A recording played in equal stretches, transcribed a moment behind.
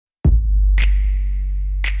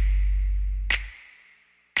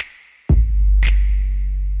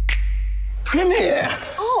Premier!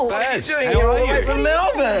 Oh, Baz, What are you how doing are here all the way you? from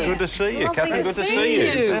Melbourne? Good to see you, Lovely Catherine. to Good to see see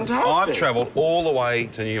you. you. Fantastic. I've travelled all the way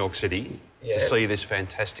to New York City Yes. to see this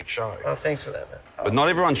fantastic show. Oh, thanks for that, man. But not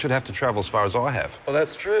everyone should have to travel as far as I have. Well,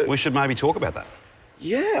 that's true. We should maybe talk about that.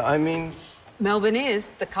 Yeah, I mean... Melbourne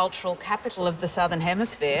is the cultural capital of the Southern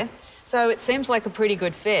Hemisphere, so it seems like a pretty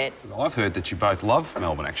good fit. I've heard that you both love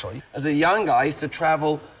Melbourne, actually. As a young guy, I used to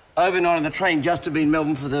travel overnight on the train just to be in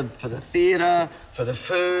Melbourne for the theatre, for the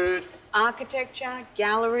food. Architecture,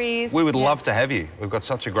 galleries... We would Yes. love to have you. We've got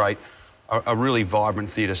such a really vibrant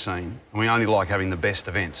theatre scene, and we only like having the best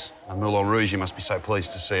events. And Moulin Rouge, you must be so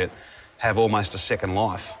pleased to see it have almost a second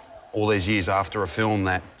life all these years after a film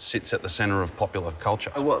that sits at the centre of popular culture.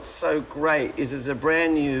 What's so great is there's a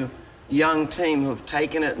brand new young team who have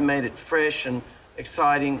taken it and made it fresh and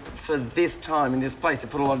exciting for this time in this place. They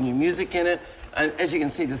put a lot of new music in it, and as you can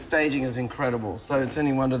see, the staging is incredible. So it's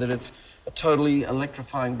any wonder that it's a totally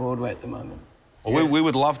electrifying Broadway at the moment. Well, we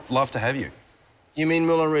would love to have you. You mean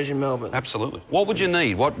Moulin Rouge in Melbourne? Absolutely. What would you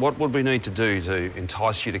need? What would we need to do to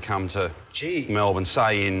entice you to come to Melbourne,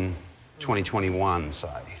 say in 2021, say?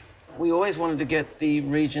 We always wanted to get the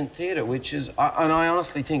Regent Theatre, which is, and I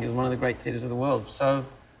honestly think is one of the great theatres of the world. So,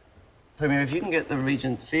 Premier, if you can get the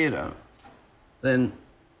Regent Theatre, then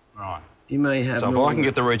Right. you may have... So if I can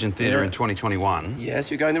get the Regent Theatre in 2021... Yes,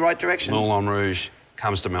 you're going the right direction. Moulin Rouge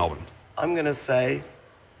comes to Melbourne. I'm going to say,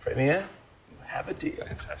 Premier, you have a deal.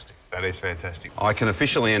 Fantastic. That is fantastic. I can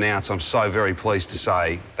officially announce I'm so very pleased to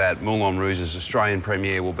say that Moulin Rouge's Australian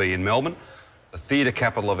premiere will be in Melbourne, the theatre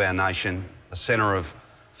capital of our nation, the centre of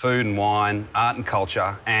food and wine, art and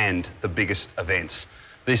culture, and the biggest events.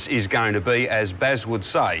 This is going to be, as Baz would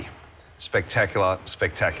say, spectacular,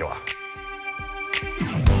 spectacular.